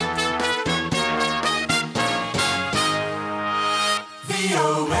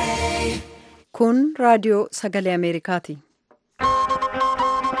Kun raadiyoo sagalee Ameerikaati.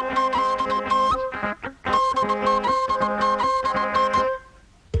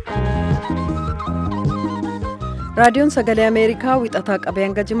 Raadiyoon sagalee Ameerikaa wixataa qabee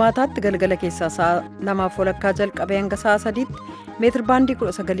hanga jimaataatti galgala keessaa sa'a 2:00 jalqabee hanga sa'a 3tti meetir baandii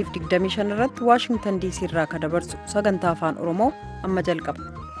 1925 irratti Waashingtan DC irraa kan dabarsu sagantaa afaan Oromoo amma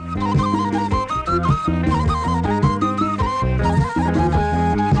jalqaba.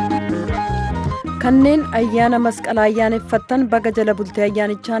 Kanneen ayyaana masqalaa ayyaaneffattan baga jala bultee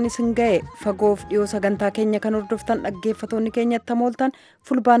ayyaanichaan isin ga'e fagoof dhiyoo sagantaa keenya kan hordoftan dhaggeeffatoonni keenyatti mooltan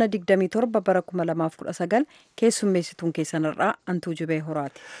fulbaana 27 bara 2019 keessummeessituun keessanirraa Antuu Jibee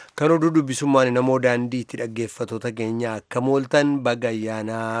Horaati. Kan oduu dubbisummaan namoo daandiitti dhaggeeffatoota keenya akka mooltan baga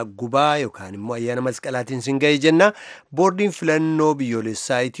ayyaana gubaa yookaan immoo ayyaana masqalaatiin isin ga'e jenna. Boordiin filannoo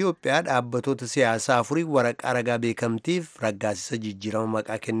biyyoolessaa Itoophiyaa dhaabbatoota siyaasaa 4 waraqaa ragaa beekamtiif raggaasisa jijjiirama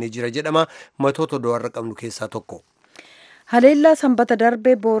maqaa kennee jira jedhama. Do'arra qabnu keessaa tokko. Haleellaa sanbata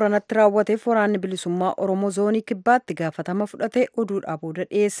darbee Booranatti raawwateef waraanni bilisummaa Oromoo zoonii kibbaatti gaafatama fudhatee oduudhaa booda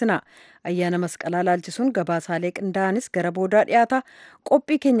dhiyeessina. Ayyaana masqalaa laalchisuun gabaasaalee qindaa'anis gara boodaa dhiyaata.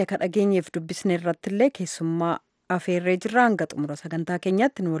 Qophii keenya kan dhageenyeef dubbisne irrattillee keessummaa afeerree jirra. Hanga xumura sagantaa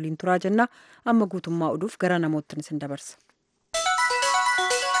keenyaatti nu waliin turaa jenna. Amma guutummaa oduuf gara namoottin isin dabarsa.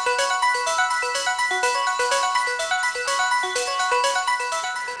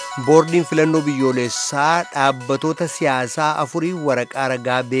 Boordiin filannoo biyyoolessaa dhaabbatoota siyaasaa 4 waraqaa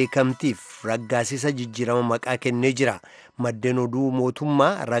ragaa beekamtiif raggaasisa jijjiirama maqaa kennee jira. Maddeen oduu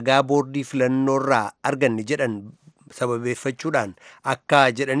mootummaa ragaa boordii filannoorraa arganne jedhan sababeeffachuudhaan akka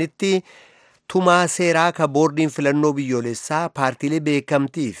jedhanitti tumaa seeraa ka boordiin filannoo biyyoolessaa paartiilee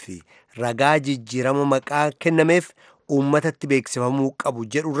beekamtiif ragaa jijjiirama maqaa kennameef uummatatti beeksifamuu qabu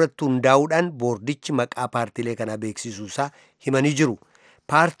jedhu irratti hundaa'uudhaan boordichi maqaa paartiilee kanaa beeksisuusaa himanii jiru.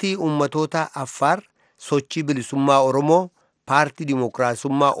 Paartii ummatoota Affaar, sochii bilisummaa Oromoo, paartii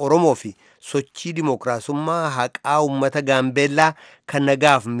dimookiraasummaa Oromoo fi sochii dimookiraasummaa haqaa ummata Gaambeellaa kan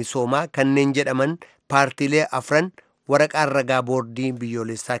nagaaf misoomaa kanneen jedhaman paartiilee afran waraqaan ragaa boordii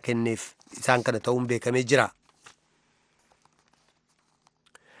biyyoolessaa kenneef isaan kana ta'uun beekamee jira.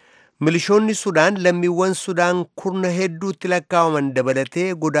 Milishoonni Sudaan lammiiwwan Sudaan kurna hedduutti lakkaa'aman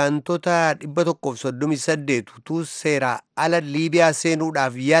dabalatee godaantota 138 utuu seeraa ala Liibiyaa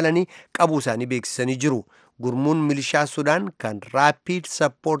seenuudhaaf yaalanii qabuu isaanii beeksisanii jiru. Gurmuun milishaa Sudaan kan Rapid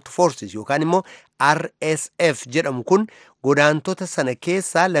Support Forces yookaan immoo RSF jedhamu kun godaantota sana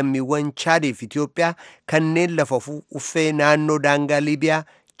keessaa lammiiwwan Chaadiif Itiyoophiyaa kanneen lafa uffee naannoo daangaa Liibiyaa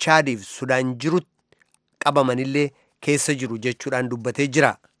Chaadiif Sudaan jirutti qabamanillee keessa jiru jechuudhaan dubbatee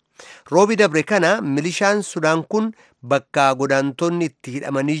jira. Roobi dabre kana milishaan Sudaan kun bakka godaantonni itti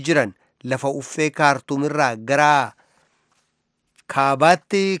hidhamanii jiran lafa uffee kaartuumirraa gara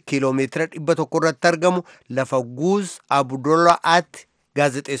kaabaatti kiiloomeetira 100 irratti argamu lafa Guuz Abdullaa'aatti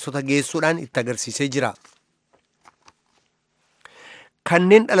gaazexeessota geessuudhaan itti agarsiisee jira.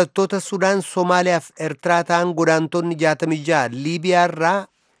 Kanneen dhalattoota Sudaan, Somaaliyaa fi Eertiraa ta'an godaantonni 66 Liibiyaarraa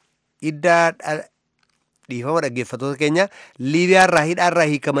dhiifama dhaggeeffatoota keenya Liibiyaarraa hidhaarraa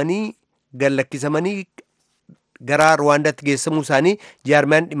hiikamanii gallakkisamanii gara Ruwaandaatti geessamuu isaanii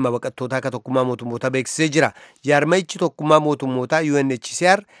jaarmayaan dhimma baqattootaa akka tokkummaa mootummootaa beeksisee jira. Jaarmayichi tokkummaa mootummootaa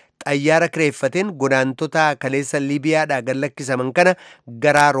UNHCR xayyaara kireeffateen godaantota kaleessa Liibiyaadhaa gallakkisaman kana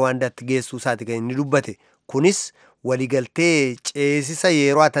gara Ruwaandaatti geessuu isaati kan inni dubbate. Kunis waliigaltee ceesisa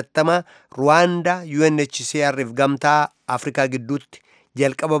yeroo atattamaa Ruwaandaa UNHCR fi gamtaa Afrikaa gidduutti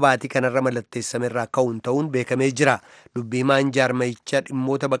jalqaba baatii kanarra mallatteessame irraa ka'uun ta'uun beekamee jira. Dubbii himaan jaarmayicha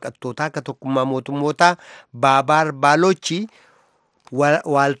dhimmoota baqattootaa akka tokkummaa mootummootaa Baabaar Baalochi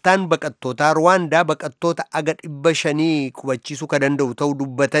waaltaan baqattootaa Ruwaandaa baqattoota aga 500 qubachiisuu kan danda'u ta'uu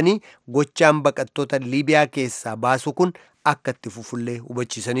dubbatanii gochaan baqattoota Liibiyaa keessaa baasu kun akka itti fufullee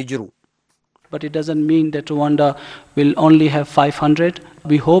hubachiisanii jiru. But it doesn't mean that Rwanda will only have 500.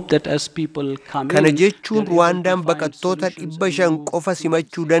 We hope that as people come in... Kana jechuun Ruwaandaan baqattoota 500 qofa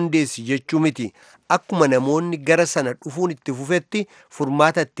simachuu dandeessi jechuu miti. Akkuma namoonni gara sana dhufuun itti fufetti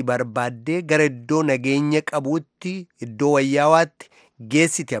furmaata itti barbaaddee gara iddoo nageenya qabuutti, iddoo wayyaawaatti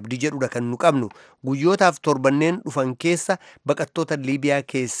geessiti abdii jedhudha kan nu qabnu. Guyyootaaf torbanneen dhufan keessa baqattoota Liibiyaa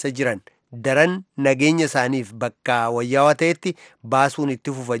keessa jiran daran nageenya isaaniif bakka wayyaawaa ta'etti baasuun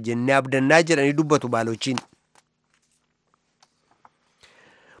itti fufa jennee abdannaa jedhanii dubbatu Baalochiin.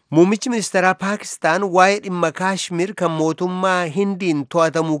 Muummichi ministeeraa Paakistaan waa'ee dhimma Kaashmir kan mootummaa Hindiin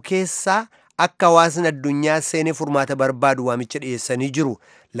to'atamu keessaa akka hawaasni addunyaa seenee furmaata barbaadu waamicha dhiyeessanii jiru.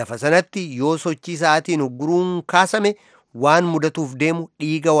 Lafa sanatti yoo sochii sa'aatiin ugguruun kaasame waan mudatuuf deemu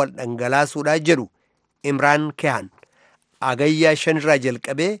dhiiga wal dhangalaasuudhaa jedhu Imraan Khan. Agayyaa 5 irraa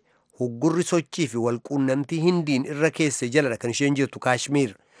jalqabee huggurri sochii fi walquunnamtii Hindiin irra keesse jaladha kan isheen jirtu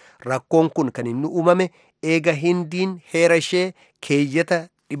Kaashmiir. Rakkoon kun kan inni uumame eega Hindiin heera ishee keeyyata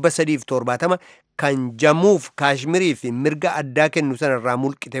 370 kan Jammuuf Kaashmirii fi mirga addaa kennu sanarraa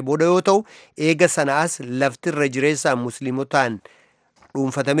mulqite booda yoo ta'u, eega sanaas lafti irra jireessaan musliimotaan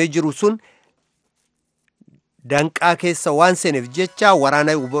dhuunfatamee jiru sun danqaa keessa waan seeneef jecha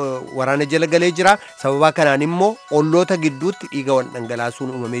waraana jala galee jira. Sababaa kanaan immoo olloota gidduutti dhiiga wal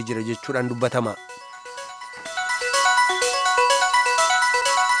dhangalaasuun uumamee jira jechuudhaan dubbatama.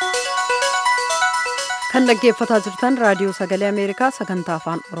 Kan dhaggeeffataa jirtan raadiyoo sagalee Ameerikaa sagantaa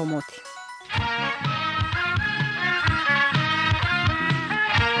afaan Oromooti.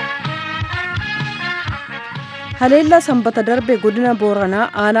 Haleellaa sanbata darbe godina Booranaa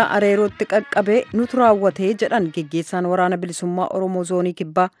aanaa Areerootti qaqqabee nutu raawwatee jedhan geggeessaan waraana bilisummaa Oromoo zoonii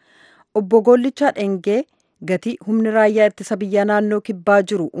kibbaa obbo Gollichaa Dhengee gatii humni raayyaa ittisa biyyaa naannoo kibbaa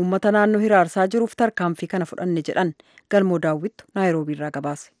jiru uummata naannoo hiraarsaa jiruuf tarkaanfii kana fudhanne jedhan. Galmoo Daawwittu Naayiroobiirraa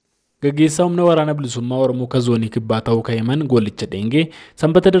gabaase. Gaggeessaa humna waraana bilisummaa Oromoo kan zoonii kibbaa ta'uu ka'eeman Gollicha Dhengee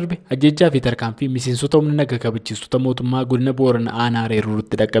sanbata darbe ajjechaa fi tarkaanfii miseensota humna naga kabachiistota mootummaa godina Booranaa aanaa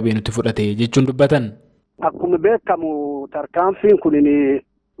Areerootti dhaqqabee nuti fudhate jechuun dubbatan. Akkuma beekamu tarkaanfiin kun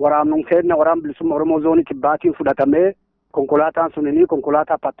waraannuun keenya waraana bilisummaa Oromoo zoonii kibbaatiin fudhatamee konkolaataan sun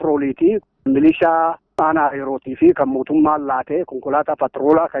konkolaataa patrooliiti. Milishaa aanaa Areerootii fi kan mootummaan laatee konkolaataa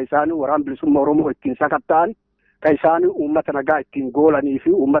patroolaa kan isaan waraana bilisummaa Oromoo ittiin sakatta'an, kan isaan uummata nagaa ittiin goolanii fi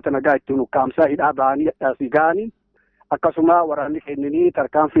uummata nagaa ittiin ukkaamsaa hidhaa ba'anii asii ga'anii akkasuma waraanni keenya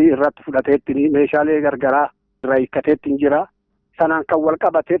tarkaanfii irratti fudhateetti meeshaalee gargaraa irraa hiikkateetti jira. Sanaan kan wal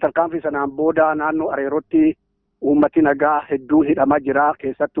qabatee tarkaanfii sanaan booda naannoo Areerootti uummati nagaa hedduun hidhamaa jira.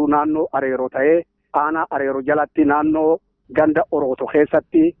 Keessattuu naannoo Areeroo ta'ee aanaa Areeroo jalatti naannoo ganda Orooto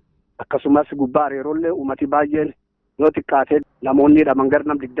keessatti akkasumas gubbaa Areeroollee uummati baay'een yoo xiqqaate namoonni hidhaman gara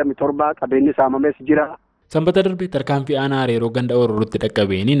nam 27 qabeenyi saamames jira. Sanbata darbe tarkaanfii aanaa Areeroo ganda Orootti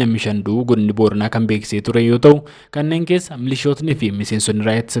dhaqqabeeni namni 5 godina Booranaa kan beeksisee ture yoo ta'u kanneen keessa milishootni fi miseensonni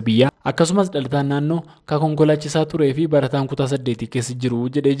raayyaa ittisa biyyaa akkasumas dhalataan naannoo kan konkolaachisaa turee fi barataan kutaa 8 keessa jiru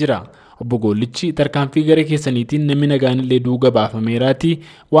jedhee jira. Obbo Gollichi tarkaanfii garee keessaniitiin namni nagaan illee duuga baafameeraati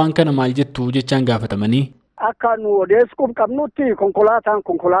waan kana maal jettu jechaan gaafatamanii. Akka nu odeessuuf qabnutti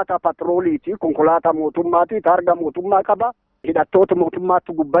konkolaataa patrooliiti. Konkolaataa mootummaati. Taarga mootummaa qaba. Hidhattoota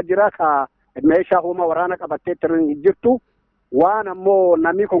mootummaatti gubbaa jira. Meeshaa hooma waraana qabattee jirtu waan ammoo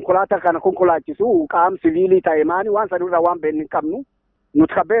namni konkolaataa kana konkolaachisu qaam siviilii ta'e maani waan sanirraa waan beeknu hin qabnu.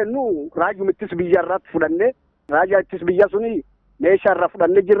 Nuti qabeennu raayyaa ittisa biyya irratti fudhanne raayyaa ittisa biyya suni meeshaa irraa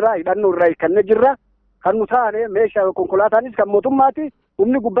fudhanne jirra hidhannoo irraa hiikanne jirra kan nu taane meeshaa konkolaataanis kan mootummaati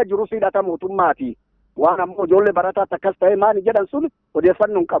humni gubbaa jirus hidhata mootummaati waan ammoo ijoollee barataatti akkas ta'e maani jedhan sun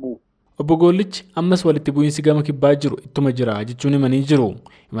odeeffannoo hin qabu. Obbo Gollichi ammas walitti bu'iinsi gama kibbaa jiru ittuma jira jechuun himanii jiru.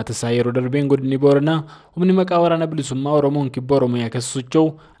 Himata isaa yeroo darbeen godinni Booranaa humni maqaa waraana bilisummaa Oromoon kibba Oromiyaa keessa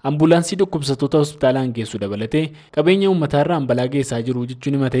socho'u ambulaansii dhukkubsattoota hospitaalaan geessu dabalatee qabeenya uummataarraa balaa geessaa jiru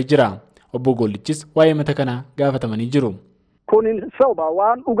jechuun himatee jira. Obbo Gollichis waa'ee himata kanaa gaafatamanii jiru. Kunin soba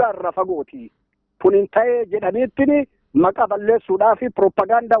waan dhugaarra fagooti. Kunin ta'ee jedhaniitti maqaa balleessuudhaa fi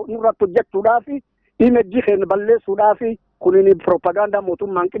piroopagaandaa nurratti hojjechuudhaa fi imejjii keenya balleessuudhaa fi kunin piroopagaandaa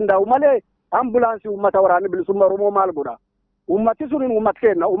mootummaan qindaa'u malee ambulaansii uummata waraanni bilisummaa Oromoo maal godha? Uummati sunin uummata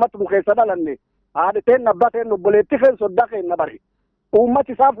keenya uummata nu keessa dhalanne haadha teen abbaa teen obboleetti keenya soddaa keenya bari.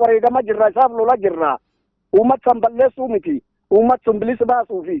 Uummati isaaf wareegama jirra isaaf lola jirra. Uummata san balleessuu miti. Uummata sun bilisa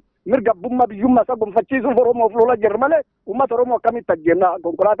baasuu fi mirga abbummaa biyyummaa isa gonfachiisuuf Oromoof lola jirra malee uummata Oromoo akkamitti ajjeenna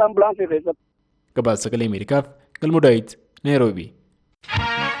konkolaataa ambulaansii keessatti. Gabaasa Sagalee Ameerikaaf Galmoo Daawit Naayiroobii.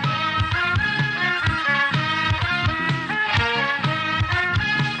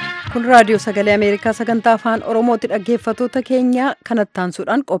 Kun raadiyoo sagalee Ameerikaa sagantaa afaan Oromooti. Dhaggeeffattoota keenya kanatti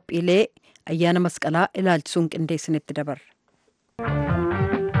aansuudhaan qophiilee ayyaana masqalaa ilaalchisuun qindeessinitti dabarra.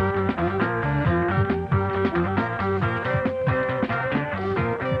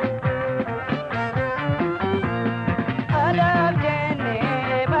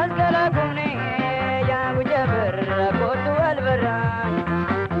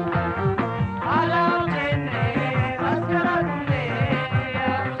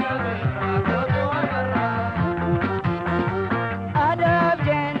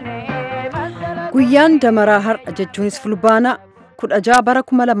 Guyyaan damaraa har'a jechuunis fulbaana 16 bara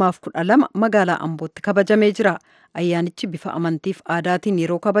 2012 magaalaa Ambootti kabajamee jira. Ayyaanichi bifa amantiif aadaatiin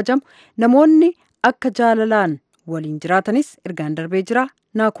yeroo kabajamu namoonni akka jaalalaan waliin jiraatanis ergaan darbee jira.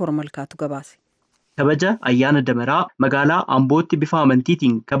 Naakoor Malkaatu gabaase. Kabaja ayyaana damaraa magaalaa Ambootti bifa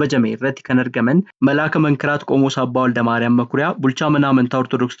amantiitiin kabajame irratti kan argaman Malaaka Mankiraat Qomoos Abbaa Waldamaariyaam Makuriyaa bulchaa mana amantaa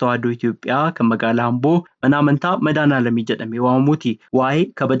Ortodoksii Tawaahidoo Itoophiyaa kan magaalaa Amboo mana amantaa Madaanaalamii jedhamee waamamuuti. Waa'ee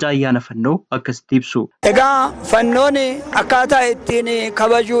kabaja ayyaana fannoo akkasitti ibsu. Egaa fannoon akkaataa ittiin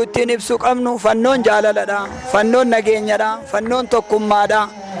kabajuu ittiin ibsuu qabnu fannoon jaalaladha. Fannoon nageenyadha. Fannoon tokkummaadha.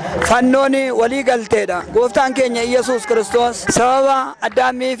 Fannoon walii galteedha. Gooftaan keenya Iyyasuus Kiristoos sababa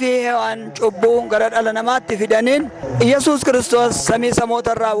Addaamii fi Hewaan cubbuu gara dhala namaatti fidaniin Iyyasuus Kiristoos samii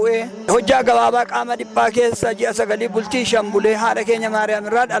samootarraa bu'ee hojjaa gabaabaa qaama dhiphaa keessa ji'a 9 bultii 5 bulee haadha keenya Maariyaam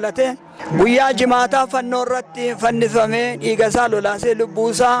irraa dhalate guyyaa jimaataa fannoo irratti fannifamee dhiiga isaa lolaasee lubbuu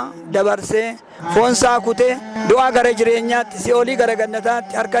isaa dabarsee foon isaa kutee du'aa gara jireenyaatti si'oolii gara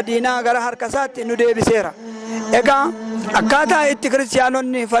gannataatti harka diinaa gara harka isaatti nu deebiseera. Egaa akkaataa itti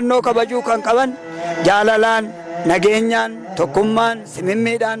kiristaanonni fannoo kabajuu kan qaban jaalalaan, nageenyaan, tokkummaan,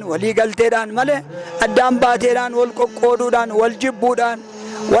 simimmiidhaan, walii galteedhaan malee addaan baateedhaan, wal qoqqooduudhaan, wal jibbuudhaan,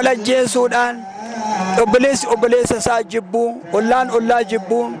 wal ajjeesuudhaan, obboleessi obboleessa isaa jibbuu, ollaan ollaa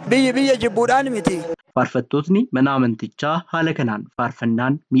jibbuu, biyyi biyya jibbuudhaan miti. Faarfattootni mana amantichaa haala kanaan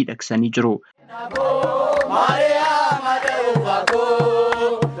faarfannaan miidhagsanii jiru.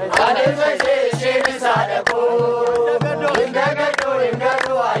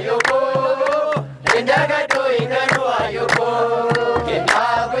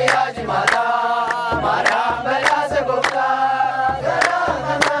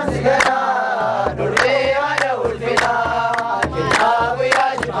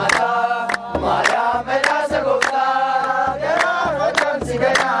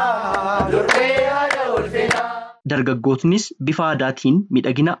 Dargaggootnis bifa aadaatiin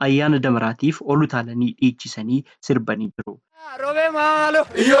miidhagina ayyaana damaraatiif ol utaalanii dhiichisanii sirbanii jiru.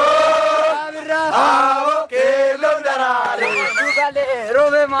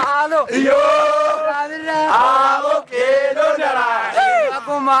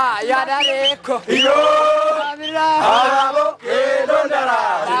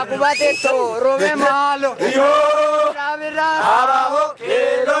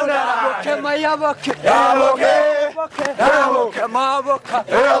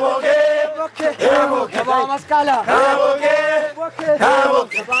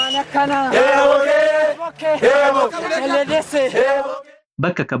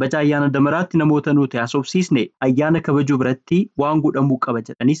 Bakka kabaja ayyaana damaraatti namoota nuti haasofsiisne ayyaana kabajuu biratti waan godhamuu qaba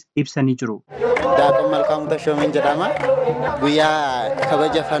jedhanis ibsanii jiru. Daaqon Malkaamuu Tashoomiin jedhama. Guyyaa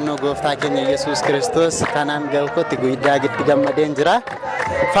kabaja fannoo gooftaa keenya Iyyasuus Kiristoos kanaan galkotti guyyaa gitti gammadeen jira.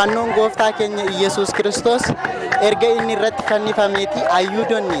 Fannoon gooftaa keenya Iyyasuus Kiristoos erga inni irratti fannifameeti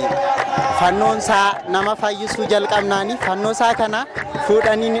ayyuudonni fannoon isaa nama fayyisuu jalqabnaani fannoo isaa kana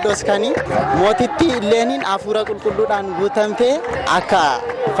fuudhanii ni dhoskanii mootittiilleeniin hafuura qulqulluudhaan guutamtee akka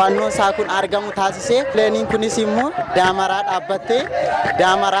fannoon isaa kun argamu taasiseeilleeniin kunis immoo daamaraa dhaabbattee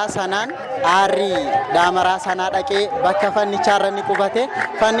daamaraa sanaan aarri daamaraa sanaa dhaqee bakka fannichaarra ni qubate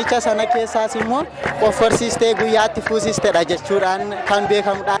fannicha sana keessaas immoo qofforsiistee guyyaatti fuusisteedha jechuudhaan kan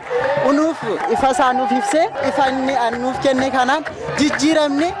beekamudha. Unuuf ifa isaa nuuf ibsee ifa inni nuuf kenne kanaan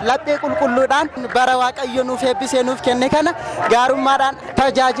jijjiiramne laphee qulqulluudhaan bara Waaqayyo nuuf eebbisee nuuf kenne kana gaarummaadhaan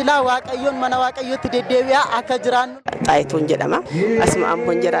tajaajilaa Waaqayyoon mana Waaqayyootti deddeebi'aa akka jiraannu. Xaayituun jedhama. Asuma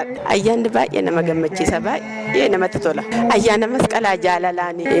Amboon jiraadha. Ayyaanni baay'ee nama gammachiisa, baay'ee namatti tola. Ayyaana masqalaa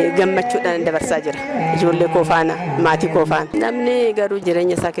jaalalaan gammachuudhaan dabarsaa jira. Ijoollee koo faana, maatii koo faana. Namni garuu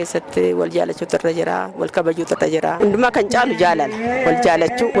jireenya isaa keessatti wal jaalachuutu irra jira, wal kabajuutu irra jira. Hundumaa kan caalu jaalala. Wal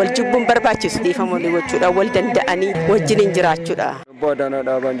jaalachuu, wal jibbuun barbaachisu. Dhiifama walii gochuudhaan wal danda'anii wajjiniin jiraachuudha. Boodana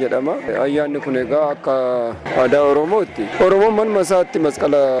dhaabaan jedhama. Ayyaanni kun egaa akka aadaa Oromootti. Oromoon manuma isaatti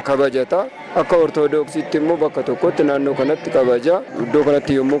masqala kabajata. Akka Ortodoksiitti immoo bakka tokkotti naannoo kanatti kabaja. Iddoo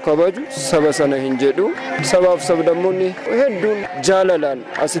kanatti yommuu kabaju saba sana hin jedhu. Sabaaf sablammoonni hedduun jaalalaan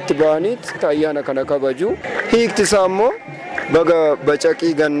asitti ba'aniit ayyaana kana kabaju. Hiikti isaa immoo baga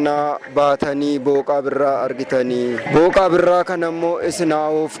bacaqii gannaa baatanii booqaa birraa argitanii booqaa birraa kana immoo isinaa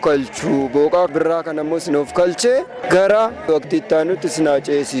of kalchuu booqaa birraa kana immoo isin of kalchee gara waqtiitti aanutti isinaa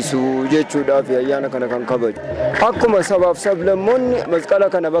ceesisu jechuudhaaf ayyaana kana kan kabaju. Akkuma sabaaf sablammoonni masqala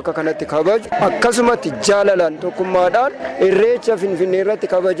kana bakka kanatti kabaju akkasumatti jaalalaan tokkummaadhaan irreecha Finfinnee irratti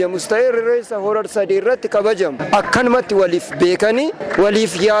kabajamus ta'e irreessa Horar Sadii irratti kabajamu akkanumatti waliif beekanii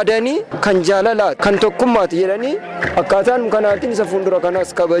waliif yaadanii kan jaalalaa kan tokkummaati jedhanii akkaataan kanaatiin isa fuuldura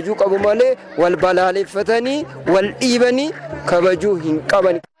kanas kabajuu qabu malee wal balaaleffatanii wal dhiibanii kabajuu hin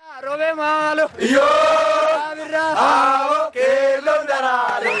qaban. Robe maalo yoo abirraa keelloon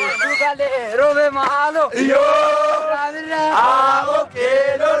daraare dugalee robe maalo yoo abirraa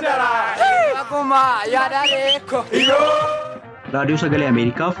keelloon daraare akkuma yaadalee ko yoo Raadiyoo Sagalee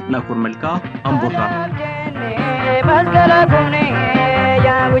Ameerikaaf Naakoor Malkaa Amboorraa.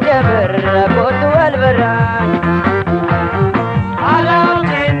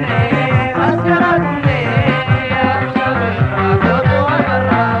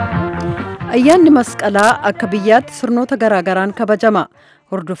 Ayyaanni masqalaa akka biyyaatti sirnoota garaagaraan kabajama.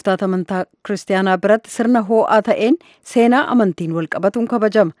 Hordoftoota amantaa kiristaanaa biratti sirna ho'aa ta'een seenaa amantiin wal qabatuun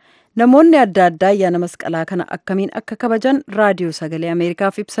kabajama. Namoonni adda addaa ayyaana masqalaa kana akkamiin akka kabajan raadiyoo Sagalee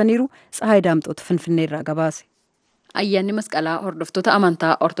Ameerikaaf ibsaniiru. Tsahaay Daamxoota Finfinneerraa gabaase. Ayyaanni masqalaa hordoftoota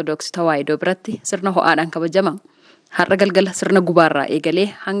amantaa Ortoodooksii Tawaahidoo biratti sirna ho'aadhaan kabajama. Har'a galgala sirna gubaarraa eegalee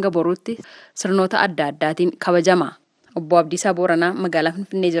hanga boruutti sirnoota adda addaatiin kabajama. Obbo Abdiisaa Booranaa magaalaa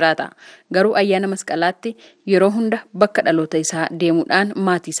Finfinnee jiraata. Garuu ayyaana masqalaatti yeroo hunda bakka dhaloota isaa deemuudhaan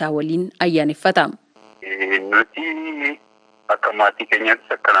maatii isaa waliin ayyaaneffata. Nuti akka maatii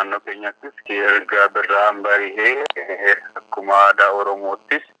keenyattis akka naannoo keenyattis erga birraan barihee akkuma aadaa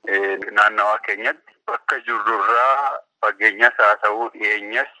Oromoottis naannawaa keenyatti bakka jirrurraa fageenyas haa ta'uu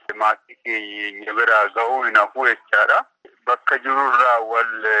dhiyeenyas maatii keenya biraa ga'uu hin hafu jechaadha. Bakka jirurraa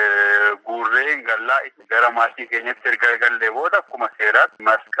wal guurree gallaa gara maatii keenyatti erga gallee booda akkuma seeraatti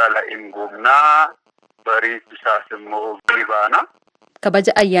masqala hin gubnaa bariitu isaas immoo ni baana.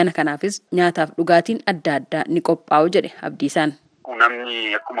 Kabaja ayyaana kanaafis nyaataaf dhugaatiin adda addaa ni qophaa'u jedhe Abdiisaan.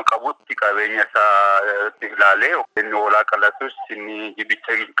 Namni akkuma qabutti qabeenya isaa ilaalee inni hoolaa qalatus inni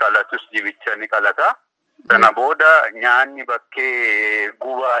jibicha qalatus jibicha ni qalata. Sana booda nyaanni bakkee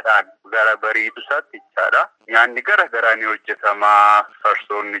gubaadhaan gara bariitu isaatti jechaadha. Nyaanni gara garaa ni hojjetama.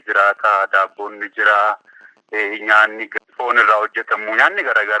 Farsoon ni jiraata, daabboon ni jira, nyaanni foon irraa hojjetamu, nyaanni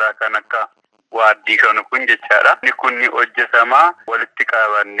gara garaa kan akka waaddii kan kun jechaadha. Inni kun ni hojjetama. Walitti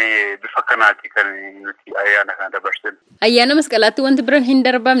qabannee bifa kanaati kan nuti ayyaana kana dabarsinu. Ayyaana masqalaatti wanti biraan hin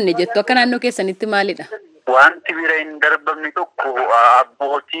darbamne jettu akka naannoo keessanitti maalidha? Wanti bira hin darbamne tokko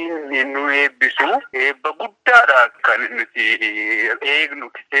abbootiin nu eebbisu eebba guddaadha kan nuti eegnu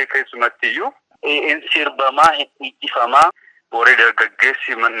keessumatti iyyuu hin sirbamaa hin dhiichifamaa warri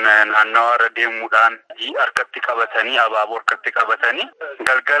dargaggeessi naannawaa irra deemuudhaan harkatti qabatanii abaaboo harkatti qabatanii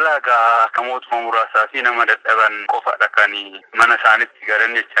galgala akka mootummaa muraasaa fi nama dadhaban qofadha kan mana isaanitti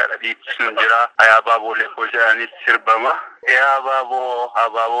galan jechaadha. Dhiichisuun jira abaaboolee jedhanitti sirbama.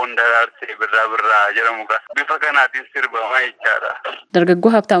 Abaaboon daraarsee birraa jedhamu bifa kanaatiin sirbama jechaadha.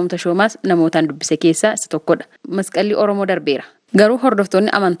 Dargaggoo Habtaamuu Tashoomaas namootaan dubbise keessaa isa tokkodha. Masqalli Oromoo darbeera. Garuu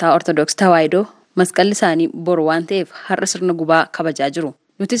hordoftoonni amantaa Ortoodooksii Tawaahidoo masqalli isaanii boru waan ta'eef har'a sirna gubaa kabajaa jiru.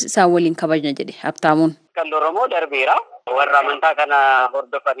 Nutis isaan waliin kabajna jedhe Habtaamuun. Masqalli Oromoo darbeera. Warra amantaa kana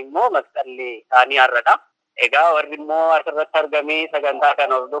hordofan immoo masqalli isaanii har'adha. Egaa warri immoo asirratti argamee sagantaa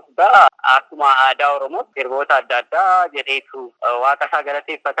kana hordofudha. Akkuma aadaa Oromootti sirboota adda addaa jedheetu waaqa isaa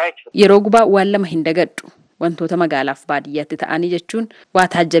galateeffata jechuudha. Yeroo gubaa waan lama hin dagadhu. Wantoota magaalaaf baadiyyaatti ta'anii jechuun waa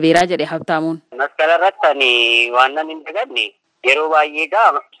taajjabeeraa jedhe Habtaamuun. Masqala irratti ani waan nan hin dagadne yeroo baay'ee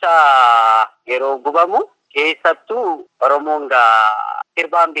yeroo gubamu keessattuu Oromoon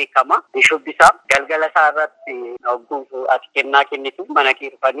sirbaan beekama. Ni shubbisa. Galgala isaa irratti hogguu ati kennaa kennitu mana kee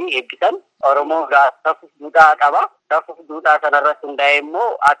dhufanii eebbisan. Oromoon safuuf duudhaa qaba. Safuuf duudhaa sanarratti hundaa'e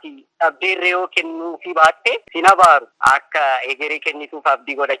immoo ati dhabdeerree yoo kennuu fi baatte sin abaaru akka egeree kennituuf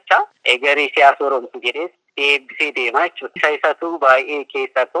abdii godhachaa egeree siyaasa Oromoo jedhees eebbisee deema jechuudha. Isa isatu baay'ee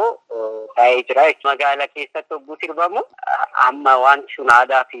keessatoo taa'ee jira jechuudha. Magaala keessatti hogguu sirbamu amma wanti sun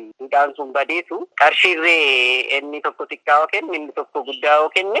aadaa fi duudhaan sun badeetu qarshiirree inni tokko xiqqaa yoo kenne inni tokko guddaa yoo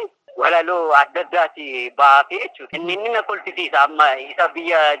kenne walaloo adda addaati baafee jechuudha. Inni na kolfisiisa amma isa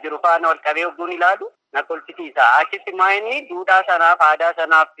biyya jiru faana wal qabee hogguun ilaalu na kolfisiisa. Achitti maa inni duudhaa sanaaf aadaa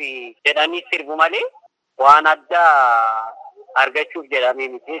sanaaf jedhanii sirbu malee waan addaa argachuuf jedhamee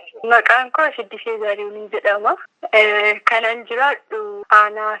miti jechuudha. Maqaan koo Siddisee Zarihuun jedhama. Kanan jiraadhu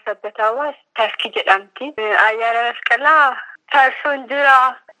aanaa Sabbataawaa Taskii jedhamti. Ayyaana masqalaa farsoon jira.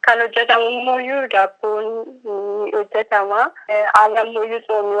 Kan hojjetamu immoo daabboon ni hojjetama. Aannan immoo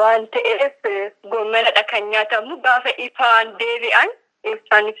tsoomii waan ta'eef goommanadha kan nyaatamu. Gaafa ifaan deebi'an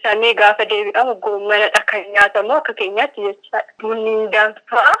ibsaan ibsamee gaafa deebi'amu goommanadha kan nyaatamu akka keenyaatti jechaadha. Bunni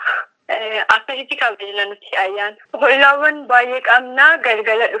danfaa. Akkasitti kabajna nuti ayyaana. Hollaawwan baay'ee qabna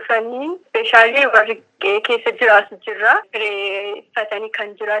galgala dhufanii speeshaalii warri keessa jiraatu jirra. Uffatanii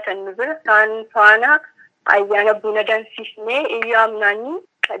kan jiraatan nu bira. Isaan faana ayyaana buna danfisnee iyyuu amnaanii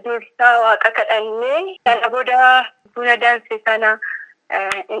dursaa waaqa kadhannee sana booda buna danfe sana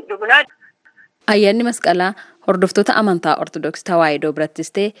hin dhugnaa. Ayyaanni masqalaa hordoftoota amantaa Ortodoksii Tawaahidoo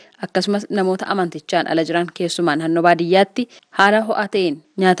birattis ta'e akkasumas namoota amantichaan ala jiran keessumaan naannoo baadiyyaatti haala ho'aa ta'een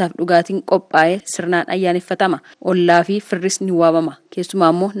nyaataaf dhugaatiin qophaa'ee sirnaan ayyaaneffatama. Ollaa fi firris ni waamama. Keessumaa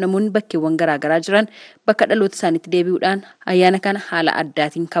immoo namoonni bakkeewwan garaagaraa jiran bakka dhaloota isaaniitti deebi'uudhaan ayyaana kana haala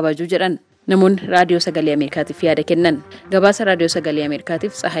addaatiin kabaju jedhan. Namoonni raadiyoo sagalee Ameerikaatiif yaada kennan. Gabaasa raadiyoo sagalee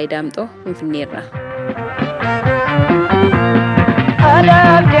Ameerikaatiif Tsahaay Daamxoo Finfinneerra.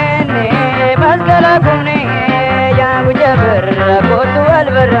 Masgala kumne ya bujaber kotu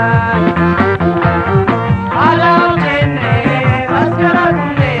albara alam jenne masgala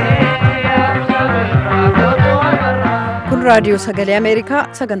kumne ya bujaber kotu albara. Kun raadiyoo sagalee Ameerikaa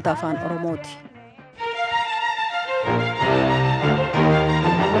sagantaa afaan Oromooti.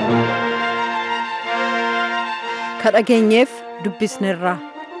 Kadhageenyeef dubbisneerra.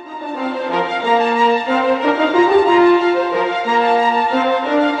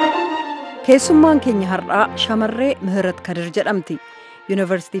 Keessummaan keenya har'aa shamarree Mihirat Kadir jedhamti.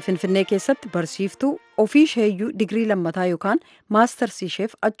 Yuunivarsiitii Finfinnee keessatti barsiiftuu ofii isheeyyuu digirii lammataa yookaan maastarsii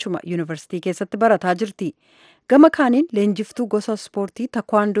isheef achuma yuunivarsiitii keessatti barataa jirti. Gama kaaniin leenjiftuu gosa ispoortii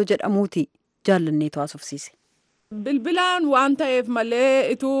takwaandoo jedhamuuti. Jaallanneetu haasofsiise. Bilbilaan waan ta'eef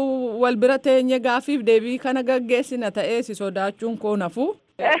malee ituu wal bira teenye gaafiif deebii kana gaggeessina ta'ee si sodaachuun koo nafu.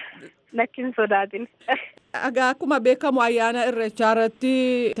 Lakkin sodaatin. Akkuma beekamu ayyaana irreechaa irratti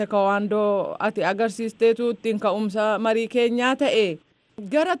takawaandoo ati agarsiisteetu ittiin ka'umsa marii keenyaa ta'e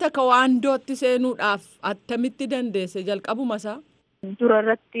gara takawaandootti seenuudhaaf attamitti dandeesse jalqabuma isaa? Dura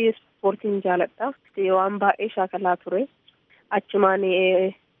irratti ispoortiin jaaladha. Waan baay'ee shaakalaa ture. Achumaan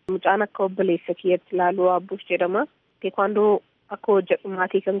mucaan akka obboleessa kiyyatti ilaaluu abbuus jedhama. Teekwaandoo akka hojjedhu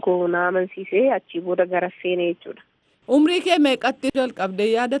maatii kan koo na amansiisee achii booda gara seenee jechuudha. Umrii kee meeqatti jalqabdee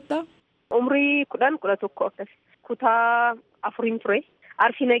yaadatta? Umrii 10-11 akkas. Kutaa 4 ture.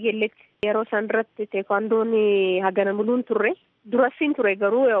 Arsii Nageelletti yeroo san irratti teekwaandoon hagana muluun turre. Durasiin ture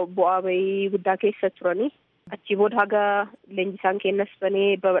garuu bu'aa bahii guddaa keessa turanii. Achii booda haga leenjisaan kennas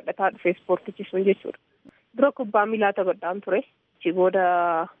banee babal'ataa dhufe ispoortichi sun jechuudha. Dura kubbaa miilaa taphadhaan ture. Achii booda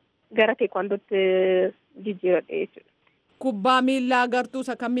gara teekwaandootti jijjiiradhe jechuudha. Kubbaa miilaa gartuu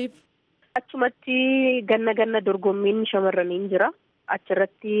isa kamiif? Achumatti ganna dorgommiin shamarraniin jira.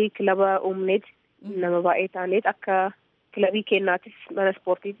 Achirratti kilaba uumneet nama baay'ee taaneet akka kilabii kennaatis mana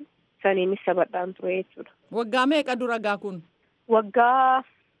ispoortiiti. Saniinis taphadhaan ture jechuudha. Waggaa meeqa dura gaa kun? Waggaa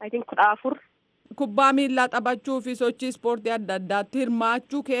 14. Kubbaa miilaa taphachuu fi sochii ispoortii adda addaatti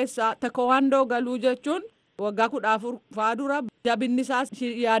hirmaachuu keessaa takawaandoo galuu jechuun waggaa 14 faa dura jabinni isaas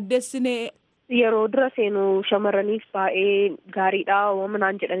yaaddessinee. Yeroo dura seenu shamarraniif baay'ee gaariidha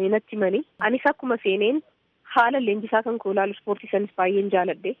wamanaan jedhanii natti himanii. Anis akkuma seeneen haala leenjisaa kan koo ilaalu ispoortii sanis baay'een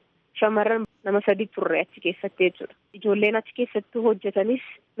jaaladhe. Shamarran nama 3 turre achi keessatti jechuudha. Ijoolleen achi keessatti hojjetanis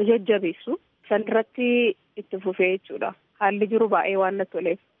nu jajjabeessu. San irratti itti fufee jechuudha. Haalli jiru baay'ee waan natti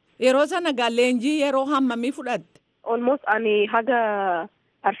toleef. Yeroo sana gaa leenjii yeroo hammamii fudhatte? Almost ani haga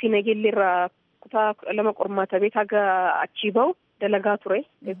Arsii Nageelleerraa kutaa 12 qormaata beet haga achii bahu dalagaa ture.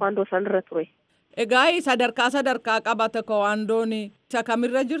 Teekwaandoo san irra ture. Egaa sadarkaa qaba takawaandoon isa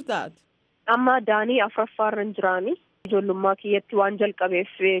kamirra jirtaati? Amma daanii 4ffaarra jiraani. Ijoollummaa kiyyatti waan jalqabeef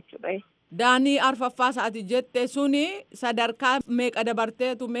jechuudha. Daanii 4ffaa isaati jette suni sadarkaa meeqa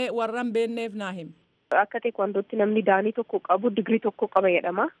dabarteetu mee warra hin beekneef naa himi? Akka teekwaandootti namni daanii tokko qabu digirii tokko qaba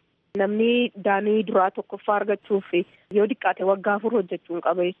jedhama. Namni daanii duraa tokkoffaa argachuuf yoo diqqaate waggaa 4 hojjechuun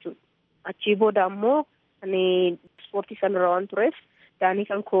qaba jechuudha. Achii booda ammoo ani ispoortii sanarra waan tureef daanii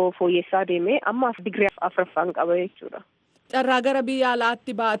kan koo fooyyessaa deemee ammaaf digirii 4ffaan qaba jechuudha. Carraa gara biyya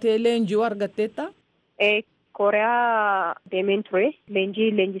alaatti baatee leenjii argatteetta? Kooriyaa deemeen ture.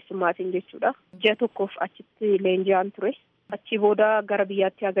 Leenjisummaatiin jechuudha. Ji'a tokkoof achitti leenji'aan ture. Achii booda gara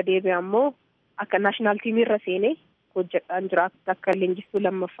biyyaatti haga deebi'e ammoo akka naashinaal tiimiirra seenee hojjedhaan jira akka leenjistuu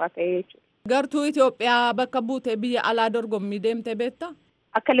lammaffaa ta'ee jechuudha. Gartuu Itoophiyaa bakka buutee biyya alaa dorgommii deemtee beektaa?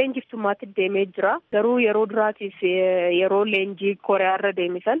 Akka leenjiftummaatti deemee jira. Garuu yeroo duraatiif yeroo leenjii Kooriyaarra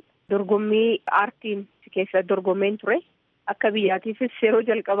deemisan dorgommii aartiin keessa dorgomeen ture. Akka biyyaatiifis yeroo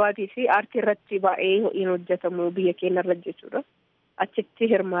jalqabaatiif aartii irratti baay'ee hin hojjetamu biyya keenyarra jechuudha. Achitti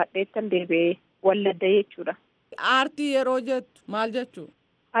hirmaadheettan deebi'ee walladda jechuudha. Aartii yeroo jettu maal jechuu?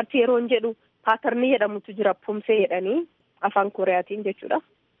 Aartii yeroo jedhu paatarnii jedhamutu jira pumsee jedhanii afaan Kooriyaatiin jechuudha.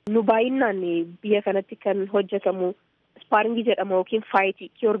 Nu baay'inaan biyya kanatti kan hojjetamu spaaringii jedhama yookiin faayitii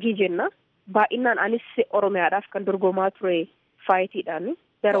kiyoorgii jenna. Baay'inaan anis Oromiyaadhaaf kan dorgomaa ture faayitiidhaan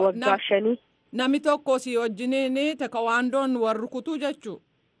gara waggaa 5. Nami tokko si wajjiniin takawaandoon warri kutuu jechuu?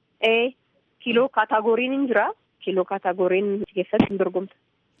 Kiiloo kaataagoriin hin jira. Kiiloo kaataagoriin keessatti hin dorgomta.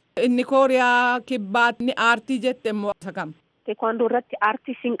 Inni Kooriyaa kibbaatti aartii jette immoo isa kam? Teekwaandoo irratti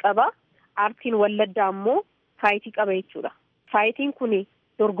aartii sin qaba. Aartiin Wallaggaa ammoo faayitii qaba jechuudha. Faayitiin kun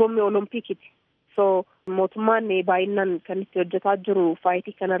dorgommii Olompikiti. So mootummaan baay'inaan kan itti hojjetaa jiru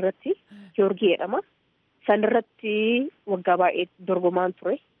faayitii kanarratti Giyoorgii jedhama. Sanirratti waggaa baay'ee dorgomaan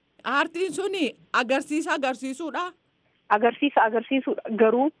ture. Aartiin suni agarsiisuudha. Agarsiisuudha.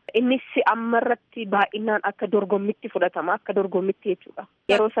 Garuu innis ammarratti baay'inaan akka dorgommitti fudhatama. Akka dorgommitti jechuudha.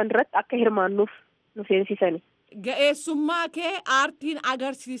 Yeroo sanirratti akka hirmaannuuf nu seensisani. Ga'eessummaa kee aartiin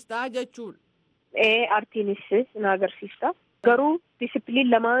agarsiistaa jechuudha. Aartiinis na agarsiista. Garuu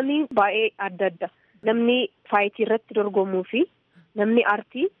disipiliin lamaanii baay'ee adda adda. Namni faayitii irratti dorgomuu fi namni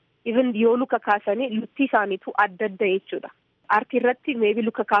aartii even yoo luka kaasanii lutti isaaniitu adda adda jechuudha. Aartii irratti meebi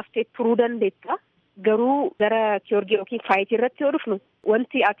luka kaaftee turuu dandeetta. Garuu gara Giyoorgii yookiin faayitii irratti yoo dhufnu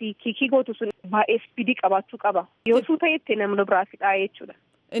wanti ati kiikii gootu sun baay'ee ispiidii qabaachuu qaba. Yoo suu ta'etti namni biraa fidhaa jechuudha.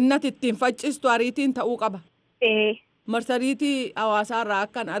 Innati ittiin faccistu ariitiin ta'uu qaba. Marsariitii hawaasaarraa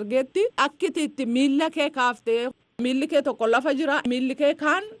akkan argeetti akkiti itti miilla kee kaaftee miilli kee tokko lafa jira miilli kee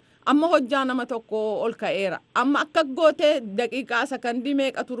kaan amma hojjaa nama tokko ol ka'eera amma akka gootee daqiiqaa sakandii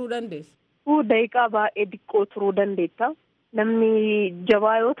meeqa turuu dandeessa? Daqiiqaa baay'ee diqqoo turuu dandeetta. Namni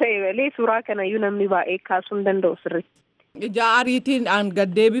jabaa yoo ta'e malee suuraa kanayyuu namni baay'ee kaasuu hin danda'u sirriitti. Ija ariitiidhaan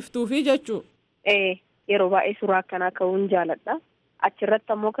gad deebiftuufi jechuudha. Yeroo baay'ee suuraa kanaa ka'uun jaaladha.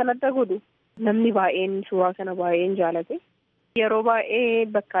 Achirratti ammoo kan adda godhu namni baay'een suuraa kana baay'een jaalate. Yeroo baay'ee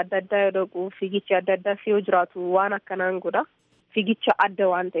bakka adda addaa yoo dhaqu fiigichi adda addaa yoo jiraatu waan akkanaan godha. Fiigicha adda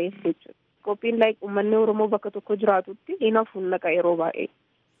waan ta'eef jechuudha. Qophiin uummanni Oromoo bakka tokko jiraatutti hin hafuun naqa yeroo baay'ee.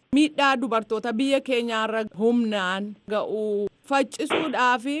 Miidhaa dubartoota biyya keenyaarra humnaan ga'uu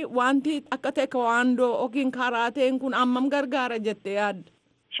faccisuudhaa fi wanti akka teekwaandoo yookiin karaateen kun ammam gargaara jettee yaadda?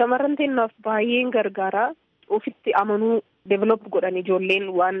 Shamarran teennaaf baay'een gargaara. Ofitti amanuu develop godhan ijoolleen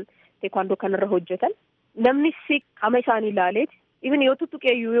waan teekwaandoo kanarra hojjetan. Namni qaama isaanii ilaaleeti. Even yoo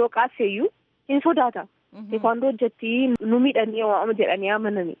tuttuqeeyyuu yoo qaaseeyyuu hin sodaata. Teekwaandoo hojjettii nu miidhanii waama jedhanii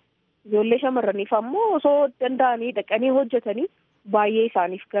amananii. Ijoollee shamarraniif ammoo osoo danda'anii dhaqanii hojjetanii baay'ee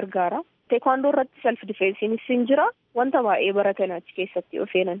isaaniif gargaara. Teekwaandoo irratti self difeensiinis hin jira. Wanta baay'ee baratan achi keessatti yoo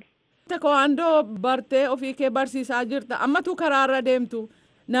seenan. Teekwaandoo bartee ofii kee barsiisaa jirta. Ammatu karaarra deemtu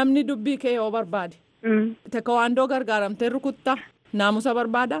namni dubbii kee yoo barbaade. Teekwaandoo gargaaramtee rukuttaa naamusa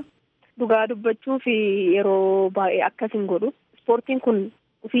barbaada? Dhugaa dubbachuu fi yeroo baay'ee akkas hin godhu. Ispoortiin kun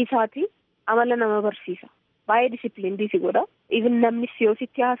ofii isaatii amala nama barsiisa. Baay'ee disipiliinii si godha. Even namni yoo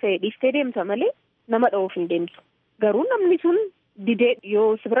sitti haasa'e dhiiftee deemta malee nama dha'uuf hin deemtu. Garuu namni sun didee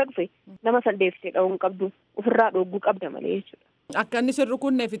yoo si bira dhufe nama san deeftee dha'uu hin qabdu. Ofirraa dhogguu qabda malee jechuudha. Akka inni sin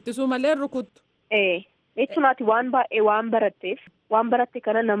rukunneef ittisuu malee rukuttu. Jechuunaati waan baay'ee waan baratteef waan baratte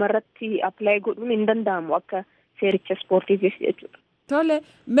kana namarratti appilaayi godhuun hin danda'amu akka seericha ispoortiifis jechuudha. Tole,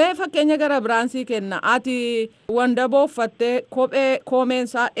 mee fakkeenya gara biraansii kenna. Ati wandaboo uffattee kophee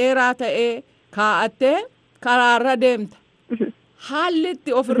koomeensaa dheeraa ta'ee kaa'attee karaarra deemta. Haalli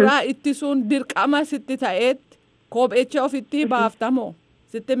itti ofirraa ittisuun dirqama sitti ta'eetti kophecha ofitti baaftamoo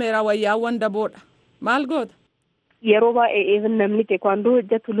sitti meera wayyaa wandaboodha. Maal goota? Yeroo baay'ee even namni teekwaandoo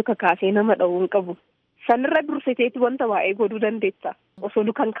hojjetu luka kaasee nama dha'uu hin qabu. Sanirra dursiteetti wanta baay'ee godhuu dandeessa. Osoo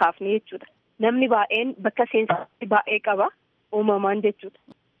luka hin kaafne jechuudha. Namni baay'een bakka seensaatti baay'ee qaba. Uumamaan jechuudha.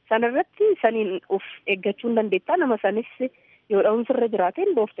 Sanarratti saniin of eeggachuu hin dandeetta. Nama sanis yoo dha'uun sirra jiraate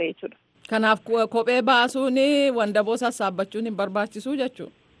hin dhoofta jechuudha. Kanaaf kophee baasuun wandaboo sassaabbachuun hin barbaachisuu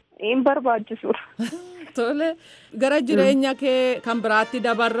jechuudha. Hin barbaachisu. Tole, gara jireenya kee kan biraatti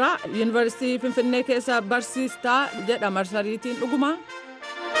dabarraa yuunivarsiitii Finfinnee keessa barsiistaa jedha marsariitiin dhugumaa.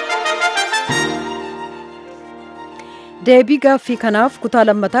 Deebii gaaffii kanaaf kutaa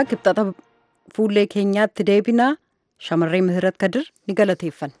lammataa kibxata fuullee keenyaatti deebinaa. Shamarree Mihirat Kadir ni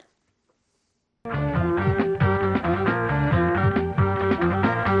galateeffanna.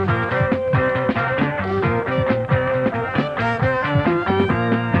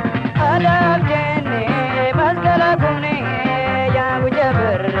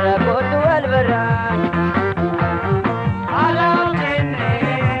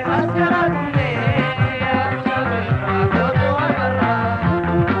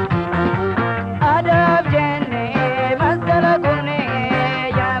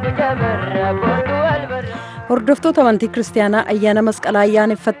 Hordoftoota amantii kiristaanaa ayyaana masqalaa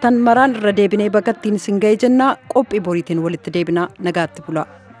ayyaaneffattan maraan irra deebinee bakka ittiin isin ga'e jennaa qophii boriitiin walitti deebinaa nagaatti bulaa.